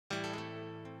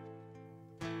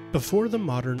Before the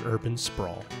modern urban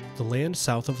sprawl, the land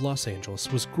south of Los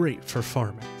Angeles was great for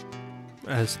farming.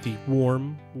 As the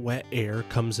warm, wet air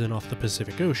comes in off the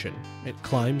Pacific Ocean, it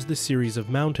climbs the series of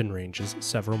mountain ranges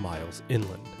several miles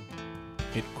inland.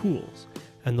 It cools,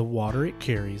 and the water it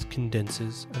carries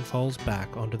condenses and falls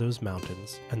back onto those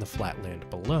mountains and the flat land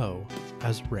below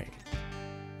as rain.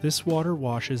 This water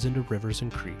washes into rivers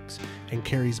and creeks and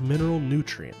carries mineral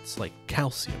nutrients like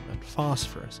calcium and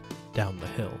phosphorus down the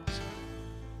hills.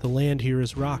 The land here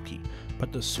is rocky,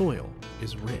 but the soil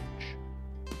is rich.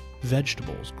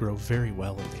 Vegetables grow very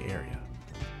well in the area.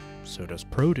 So does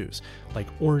produce like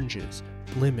oranges,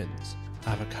 lemons,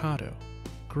 avocado,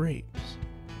 grapes,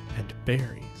 and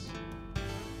berries.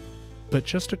 But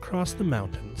just across the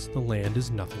mountains, the land is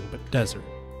nothing but desert.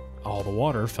 All the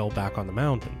water fell back on the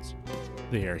mountains.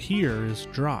 The air here is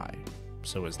dry,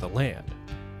 so is the land.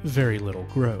 Very little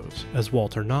grows, as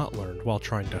Walter Knott learned while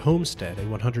trying to homestead a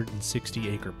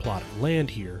 160-acre plot of land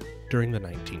here during the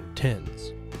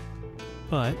 1910s.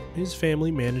 But his family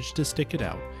managed to stick it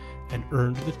out and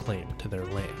earned the claim to their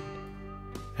land.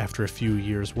 After a few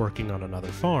years working on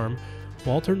another farm,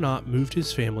 Walter Knott moved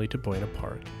his family to Buena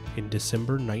Park in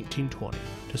December 1920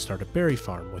 to start a berry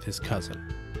farm with his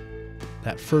cousin.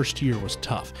 That first year was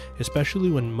tough, especially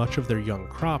when much of their young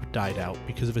crop died out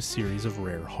because of a series of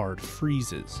rare hard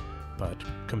freezes. But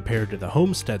compared to the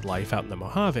homestead life out in the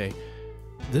Mojave,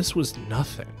 this was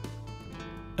nothing.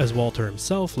 As Walter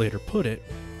himself later put it,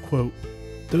 quote,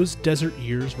 "Those desert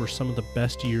years were some of the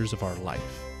best years of our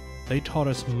life. They taught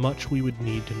us much we would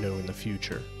need to know in the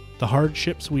future. The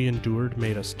hardships we endured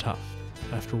made us tough.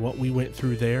 After what we went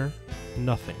through there,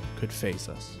 nothing could faze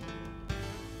us."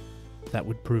 That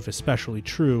would prove especially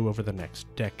true over the next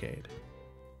decade.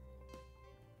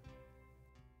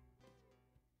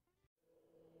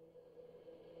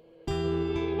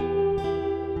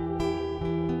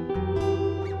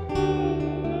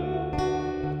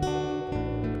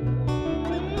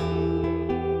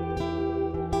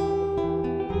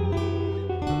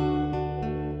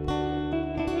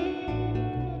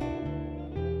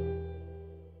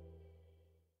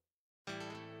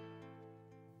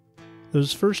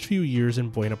 Those first few years in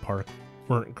Buena Park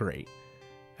weren't great.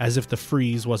 As if the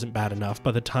freeze wasn't bad enough,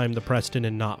 by the time the Preston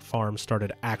and Knott farm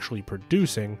started actually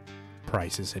producing,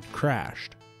 prices had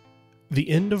crashed. The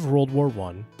end of World War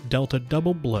I dealt a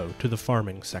double blow to the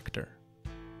farming sector.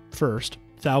 First,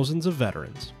 thousands of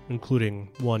veterans,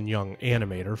 including one young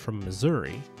animator from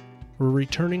Missouri, were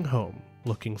returning home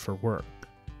looking for work.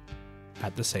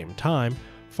 At the same time,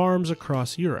 farms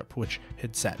across Europe, which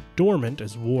had sat dormant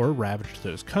as war ravaged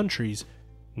those countries,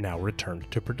 now returned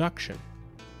to production.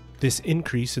 This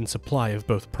increase in supply of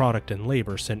both product and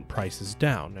labor sent prices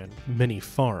down, and many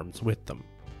farms with them.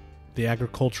 The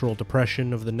agricultural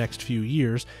depression of the next few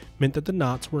years meant that the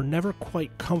Knotts were never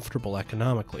quite comfortable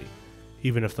economically,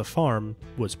 even if the farm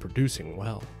was producing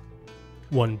well.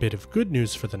 One bit of good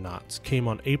news for the Knotts came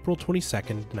on April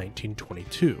 22,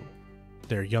 1922.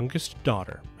 Their youngest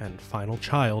daughter and final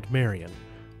child, Marion,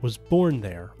 was born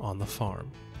there on the farm.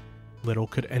 Little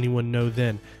could anyone know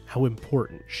then how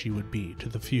important she would be to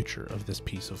the future of this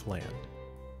piece of land.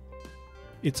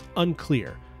 It's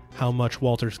unclear how much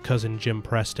Walter's cousin Jim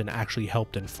Preston actually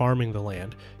helped in farming the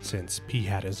land, since he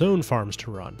had his own farms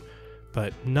to run,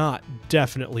 but Knott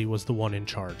definitely was the one in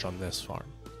charge on this farm.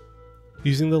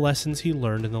 Using the lessons he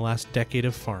learned in the last decade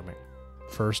of farming,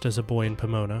 first as a boy in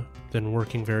Pomona, then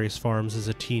working various farms as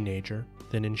a teenager,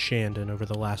 then in Shandon over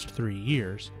the last 3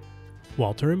 years,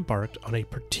 Walter embarked on a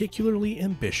particularly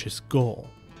ambitious goal: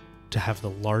 to have the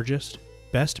largest,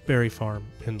 best berry farm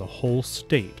in the whole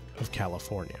state of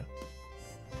California.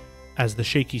 As the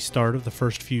shaky start of the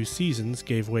first few seasons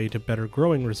gave way to better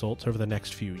growing results over the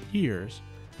next few years,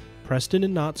 Preston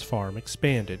and Knott's farm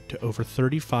expanded to over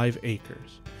 35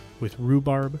 acres, with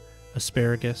rhubarb,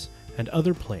 asparagus, and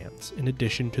other plants in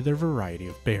addition to their variety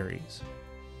of berries.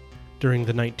 During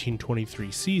the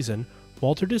 1923 season,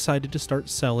 Walter decided to start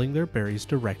selling their berries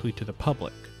directly to the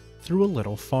public through a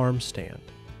little farm stand.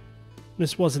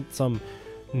 This wasn't some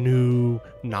new,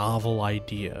 novel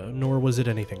idea, nor was it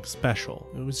anything special.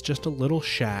 It was just a little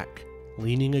shack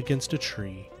leaning against a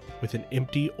tree with an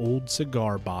empty old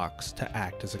cigar box to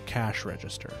act as a cash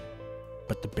register.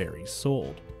 But the berries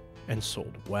sold, and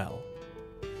sold well.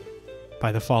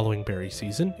 By the following berry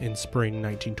season, in spring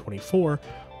 1924,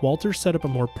 Walter set up a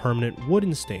more permanent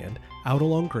wooden stand out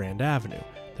along Grand Avenue,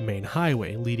 the main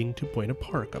highway leading to Buena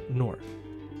Park up north.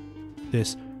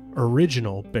 This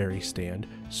original berry stand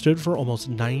stood for almost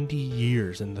 90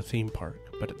 years in the theme park,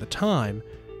 but at the time,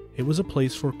 it was a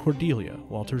place for Cordelia,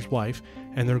 Walter's wife,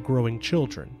 and their growing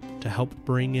children to help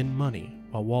bring in money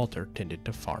while Walter tended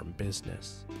to farm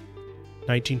business.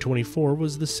 1924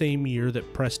 was the same year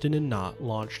that Preston and Knott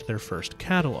launched their first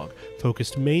catalog,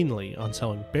 focused mainly on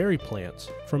selling berry plants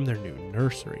from their new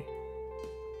nursery.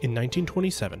 In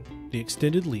 1927, the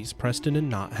extended lease Preston and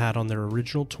Knott had on their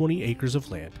original 20 acres of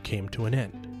land came to an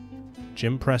end.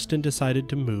 Jim Preston decided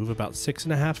to move about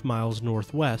 6.5 miles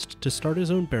northwest to start his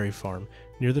own berry farm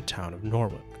near the town of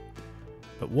Norwalk.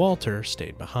 But Walter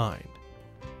stayed behind.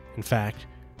 In fact,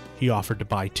 he offered to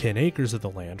buy 10 acres of the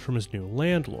land from his new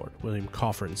landlord, William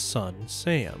Coffrin's son,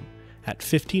 Sam, at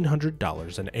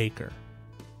 $1,500 an acre.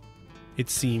 It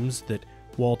seems that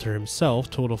Walter himself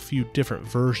told a few different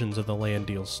versions of the land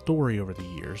deal's story over the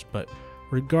years, but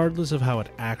regardless of how it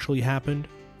actually happened,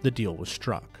 the deal was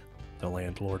struck. The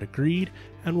landlord agreed,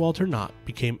 and Walter Knott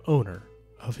became owner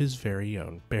of his very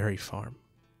own berry farm.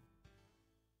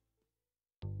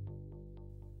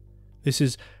 This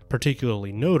is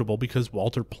particularly notable because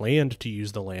Walter planned to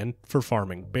use the land for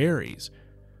farming berries.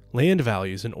 Land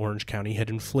values in Orange County had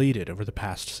inflated over the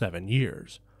past 7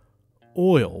 years.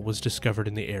 Oil was discovered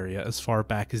in the area as far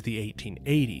back as the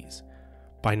 1880s.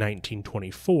 By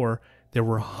 1924, there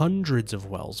were hundreds of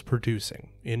wells producing,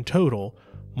 in total,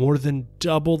 more than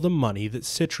double the money that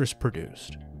citrus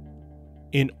produced.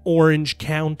 In Orange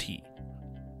County,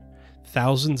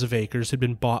 thousands of acres had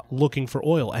been bought looking for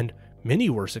oil, and many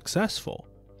were successful.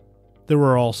 There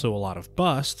were also a lot of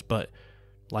busts, but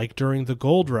like during the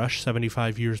gold rush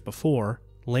 75 years before,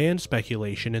 land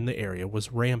speculation in the area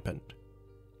was rampant.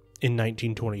 In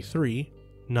 1923,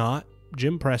 Knott,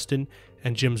 Jim Preston,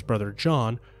 and Jim's brother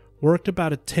John worked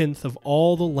about 1/10 of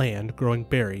all the land growing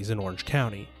berries in Orange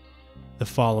County. The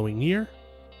following year,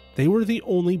 they were the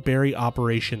only berry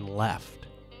operation left.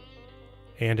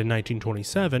 And in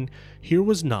 1927, here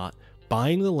was Knott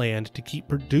buying the land to keep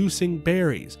producing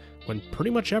berries when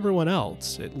pretty much everyone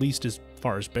else, at least as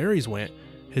far as berries went,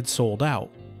 had sold out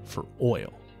for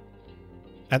oil.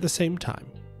 At the same time,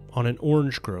 on an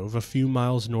orange grove a few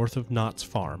miles north of Knott's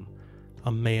farm,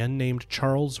 a man named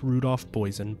Charles Rudolph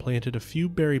Boysen planted a few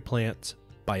berry plants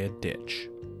by a ditch.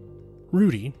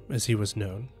 Rudy, as he was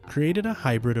known, created a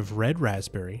hybrid of red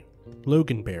raspberry,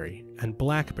 loganberry, and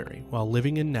blackberry while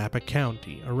living in Napa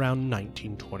County around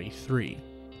 1923.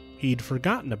 He'd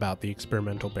forgotten about the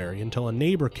experimental berry until a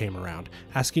neighbor came around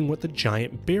asking what the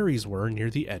giant berries were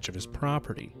near the edge of his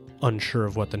property. Unsure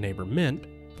of what the neighbor meant,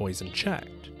 Boysen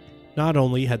checked. Not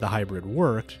only had the hybrid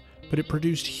worked, but it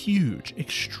produced huge,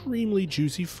 extremely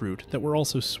juicy fruit that were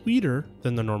also sweeter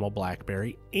than the normal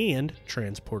blackberry and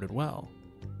transported well.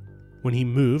 When he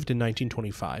moved in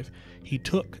 1925, he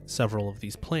took several of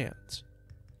these plants.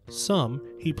 Some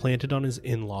he planted on his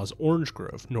in-laws' orange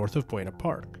grove north of Buena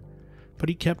Park, but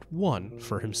he kept one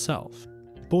for himself.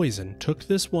 Boysen took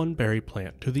this one berry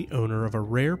plant to the owner of a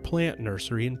rare plant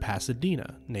nursery in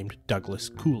Pasadena named Douglas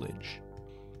Coolidge.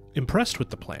 Impressed with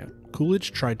the plant,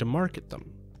 Coolidge tried to market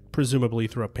them, presumably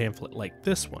through a pamphlet like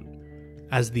this one,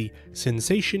 as the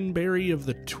sensation berry of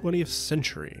the 20th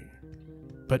century.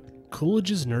 But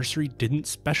Coolidge's nursery didn't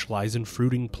specialize in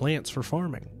fruiting plants for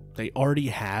farming. They already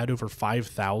had over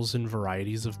 5,000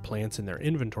 varieties of plants in their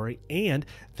inventory, and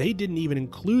they didn't even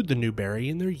include the new berry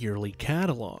in their yearly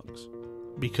catalogs.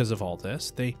 Because of all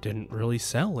this, they didn't really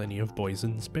sell any of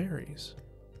Boysen's berries.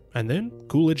 And then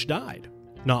Coolidge died.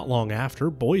 Not long after,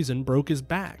 Boysen broke his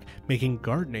back, making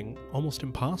gardening almost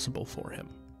impossible for him.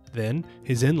 Then,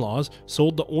 his in-laws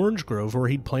sold the orange grove where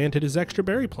he'd planted his extra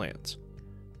berry plants.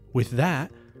 With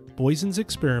that, Boysen's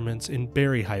experiments in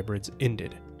berry hybrids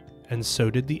ended, and so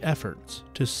did the efforts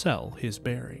to sell his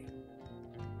berry.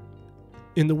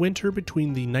 In the winter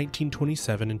between the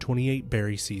 1927 and 28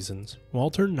 berry seasons,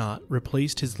 Walter Knott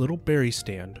replaced his little berry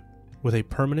stand with a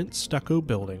permanent stucco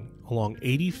building along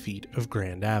 80 feet of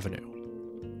Grand Avenue.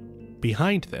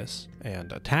 Behind this,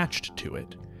 and attached to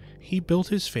it, he built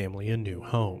his family a new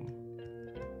home.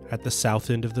 At the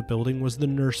south end of the building was the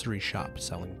nursery shop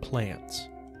selling plants.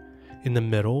 In the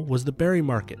middle was the berry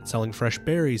market selling fresh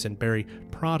berries and berry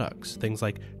products, things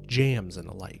like jams and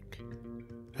the like.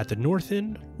 At the north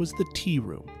end was the tea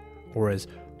room, or as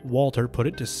Walter put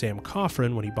it to Sam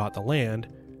Coffrin when he bought the land,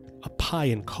 a pie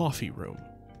and coffee room.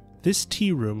 This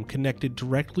tea room connected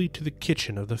directly to the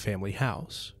kitchen of the family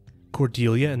house.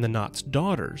 Cordelia and the Knott's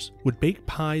daughters would bake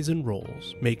pies and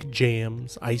rolls, make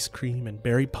jams, ice cream, and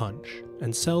berry punch,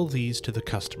 and sell these to the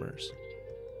customers.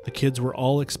 The kids were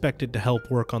all expected to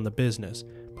help work on the business,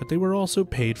 but they were also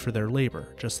paid for their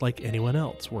labor, just like anyone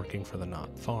else working for the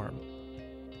Knott farm.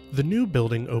 The new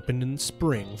building opened in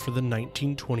spring for the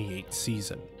 1928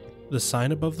 season. The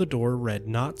sign above the door read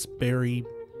Knott's Berry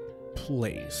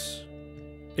Place.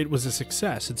 It was a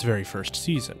success its very first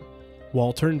season.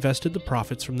 Walter invested the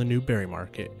profits from the new berry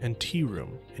market and tea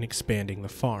room in expanding the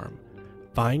farm,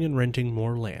 buying and renting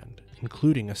more land,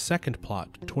 including a second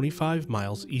plot 25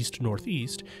 miles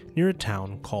east-northeast near a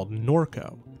town called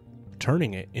Norco,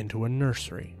 turning it into a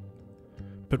nursery.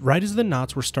 But right as the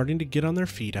Knotts were starting to get on their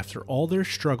feet after all their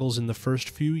struggles in the first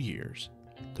few years,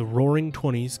 the Roaring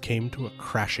Twenties came to a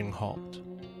crashing halt.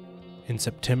 In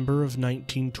September of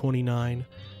 1929,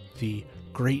 the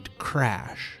Great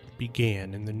Crash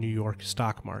began in the New York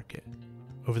stock market.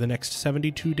 Over the next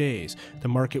 72 days, the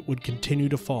market would continue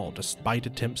to fall despite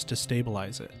attempts to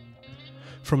stabilize it.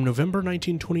 From November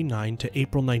 1929 to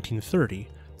April 1930,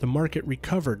 the market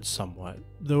recovered somewhat,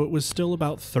 though it was still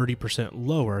about 30%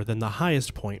 lower than the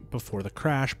highest point before the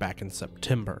crash back in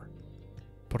September.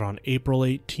 But on April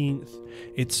 18th,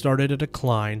 it started a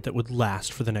decline that would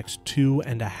last for the next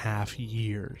 2.5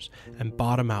 years and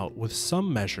bottom out with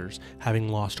some measures having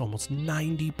lost almost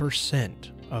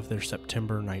 90% of their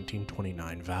September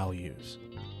 1929 values.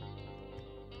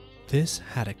 This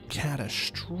had a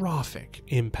catastrophic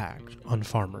impact on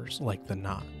farmers like the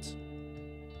Knotts.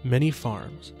 Many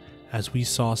farms, as we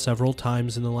saw several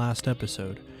times in the last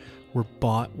episode, were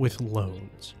bought with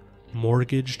loans,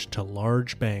 mortgaged to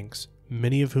large banks,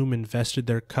 many of whom invested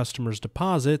their customers'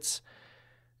 deposits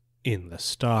in the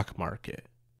stock market.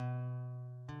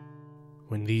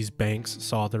 When these banks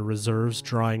saw their reserves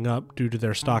drying up due to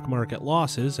their stock market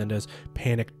losses, and as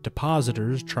panicked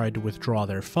depositors tried to withdraw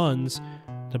their funds,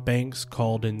 the banks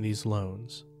called in these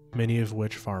loans, many of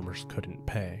which farmers couldn't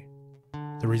pay.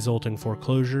 The resulting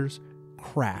foreclosures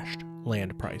crashed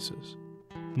land prices.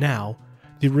 Now,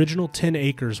 the original 10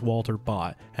 acres Walter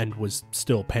bought and was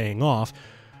still paying off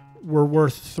were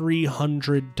worth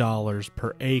 $300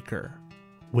 per acre,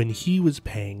 when he was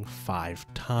paying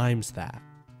 5 times that.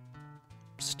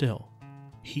 Still,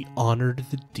 he honored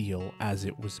the deal as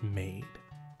it was made.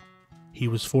 He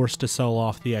was forced to sell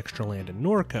off the extra land in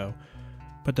Norco,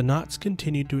 but the Knotts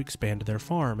continued to expand their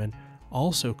farm and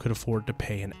also could afford to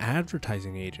pay an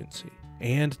advertising agency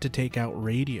and to take out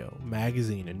radio,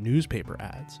 magazine, and newspaper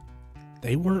ads.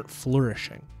 They weren't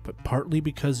flourishing, but partly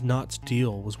because Knott's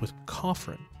deal was with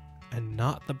Coffrin and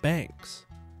not the banks.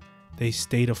 They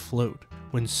stayed afloat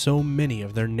when so many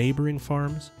of their neighboring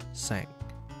farms sank.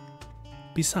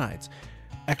 Besides,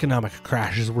 economic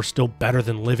crashes were still better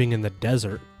than living in the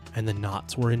desert, and the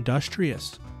Knotts were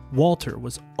industrious. Walter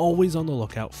was always on the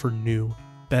lookout for new,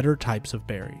 better types of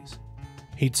berries.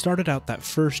 He'd started out that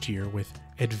first year with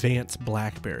advanced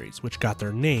blackberries, which got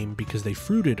their name because they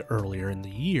fruited earlier in the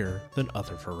year than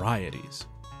other varieties.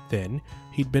 Then,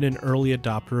 he'd been an early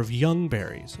adopter of young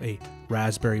berries, a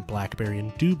raspberry, blackberry,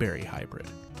 and dewberry hybrid.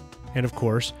 And of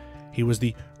course, he was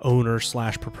the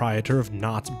owner/proprietor of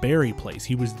Knott's Berry Place.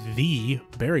 He was the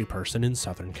berry person in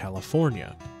Southern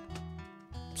California.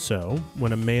 So,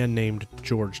 when a man named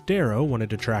George Darrow wanted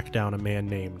to track down a man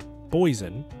named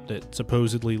Boysen that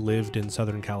supposedly lived in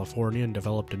Southern California and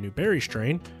developed a new berry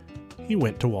strain, he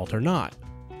went to Walter Knott.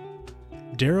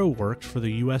 Darrow worked for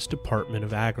the U.S. Department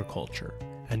of Agriculture,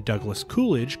 and Douglas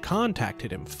Coolidge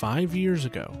contacted him 5 years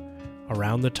ago,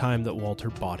 around the time that Walter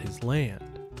bought his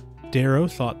land. Darrow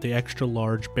thought the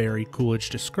extra-large berry Coolidge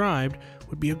described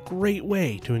would be a great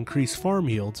way to increase farm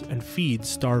yields and feed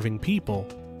starving people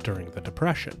during the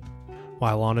Depression.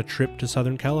 While on a trip to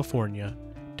Southern California,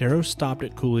 Darrow stopped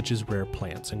at Coolidge's rare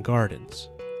plants and gardens.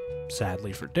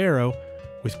 Sadly for Darrow,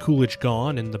 with Coolidge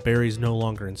gone and the berries no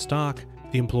longer in stock,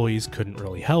 the employees couldn't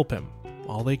really help him.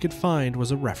 All they could find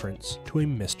was a reference to a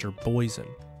Mr. Boysen.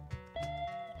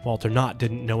 Walter Knott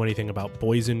didn't know anything about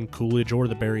Boysen, Coolidge, or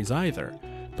the berries either,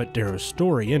 but Darrow's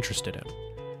story interested him,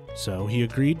 so he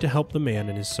agreed to help the man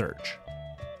in his search.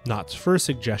 Knott's first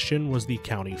suggestion was the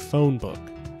county phone book.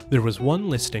 There was one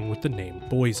listing with the name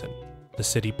Boysen, the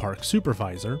city park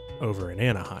supervisor over in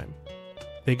Anaheim.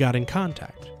 They got in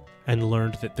contact and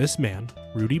learned that this man,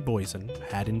 Rudy Boysen,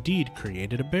 had indeed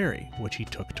created a berry which he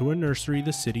took to a nursery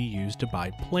the city used to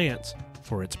buy plants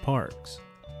for its parks,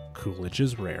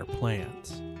 Coolidge's rare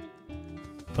plants.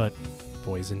 But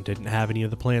Boysen didn't have any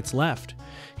of the plants left.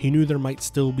 He knew there might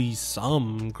still be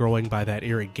some growing by that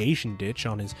irrigation ditch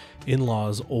on his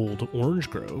in-law's old orange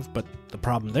grove, but the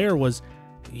problem there was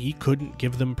he couldn't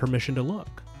give them permission to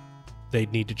look.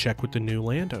 They'd need to check with the new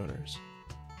landowners.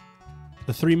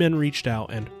 The 3 men reached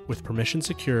out and, with permission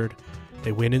secured,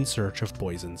 they went in search of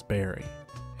Boysen's berry.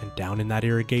 And down in that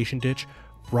irrigation ditch,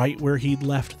 right where he'd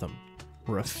left them,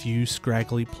 were a few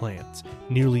scraggly plants,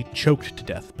 nearly choked to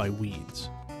death by weeds.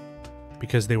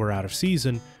 Because they were out of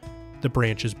season, the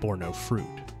branches bore no fruit.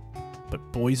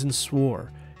 But Boysen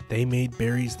swore they made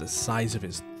berries the size of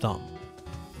his thumb.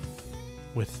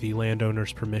 With the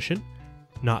landowner's permission,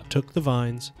 Knott took the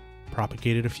vines,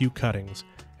 propagated a few cuttings,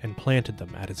 and planted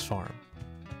them at his farm.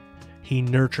 He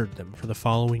nurtured them for the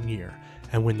following year,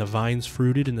 and when the vines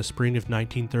fruited in the spring of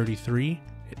 1933,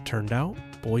 it turned out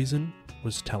Boysen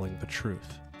was telling the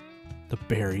truth. The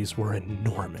berries were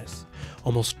enormous,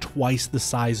 almost twice the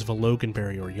size of a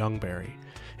loganberry or youngberry,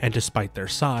 and despite their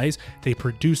size, they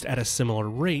produced at a similar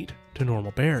rate to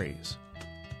normal berries.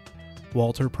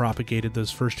 Walter propagated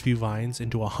those first few vines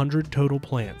into 100 total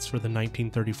plants for the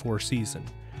 1934 season,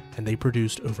 and they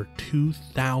produced over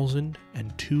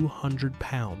 2,200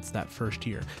 pounds that first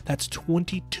year. That's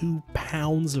 22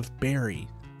 pounds of berry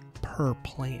per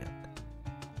plant.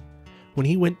 When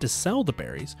he went to sell the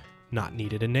berries, Knott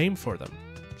needed a name for them.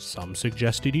 Some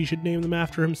suggested he should name them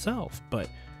after himself, but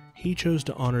he chose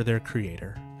to honor their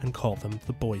creator and call them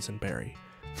the boysenberry,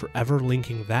 forever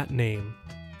linking that name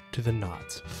to the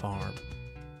Knott's farm.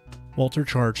 Walter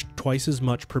charged twice as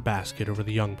much per basket over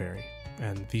the youngberry,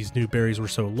 and these new berries were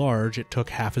so large it took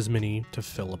half as many to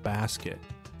fill a basket.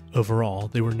 Overall,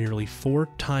 they were nearly 4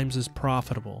 times as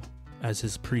profitable as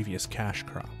his previous cash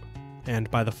crop,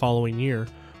 and by the following year,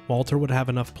 Walter would have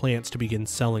enough plants to begin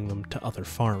selling them to other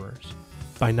farmers.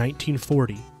 By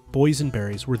 1940,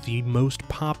 boysenberries were the most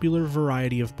popular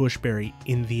variety of bushberry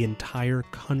in the entire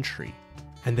country,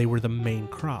 and they were the main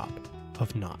crop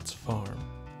of Knott's farm.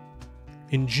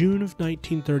 In June of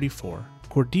 1934,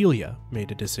 Cordelia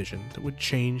made a decision that would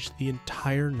change the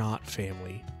entire Knott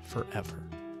family forever.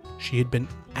 She had been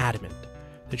adamant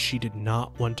that she did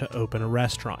not want to open a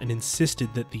restaurant and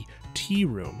insisted that the tea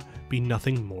room be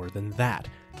nothing more than that,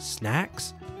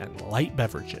 snacks and light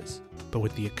beverages. But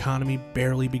with the economy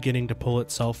barely beginning to pull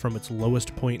itself from its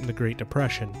lowest point in the Great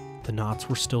Depression, the Knotts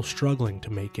were still struggling to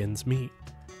make ends meet.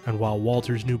 And while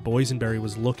Walter's new boysenberry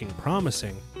was looking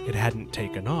promising, it hadn't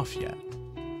taken off yet.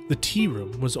 The tea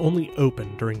room was only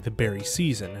open during the berry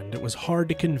season, and it was hard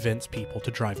to convince people to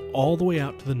drive all the way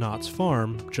out to the Knott's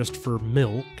farm just for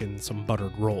milk and some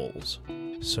buttered rolls.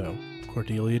 So,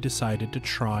 Cordelia decided to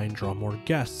try and draw more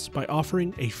guests by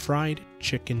offering a fried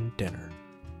chicken dinner.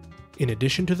 In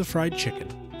addition to the fried chicken,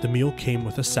 the meal came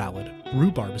with a salad,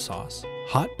 rhubarb sauce,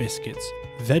 hot biscuits,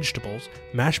 vegetables,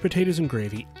 mashed potatoes and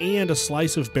gravy, and a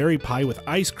slice of berry pie with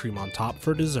ice cream on top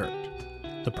for dessert.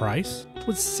 The price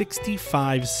was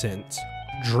 65 cents,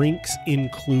 drinks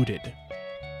included.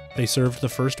 They served the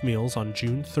first meals on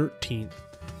June 13th,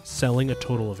 selling a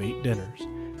total of 8 dinners,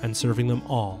 and serving them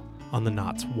all on the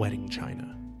Knott's wedding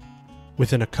china.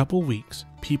 Within a couple weeks,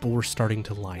 people were starting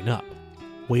to line up,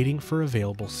 waiting for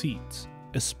available seats,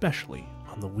 especially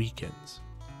on the weekends.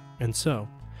 And so,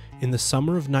 in the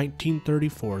summer of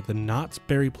 1934, the Knott's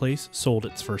Berry Place sold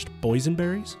its first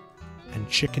boysenberries and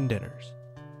chicken dinners.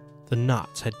 The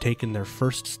Knotts had taken their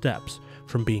first steps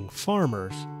from being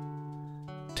farmers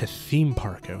to theme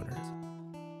park owners.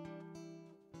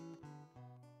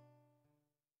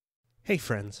 Hey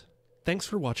friends, thanks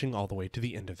for watching all the way to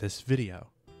the end of this video.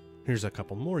 Here's a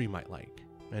couple more you might like,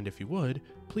 and if you would,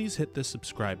 please hit the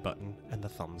subscribe button and the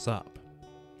thumbs up.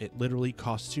 It literally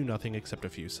costs you nothing except a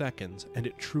few seconds, and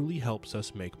it truly helps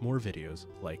us make more videos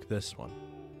like this one.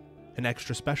 An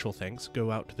extra special thanks go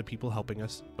out to the people helping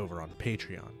us over on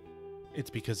Patreon. It's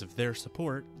because of their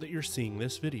support that you're seeing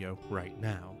this video right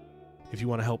now. If you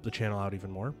want to help the channel out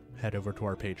even more, head over to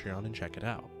our Patreon and check it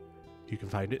out. You can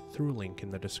find it through a link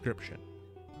in the description.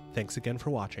 Thanks again for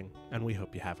watching, and we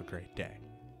hope you have a great day.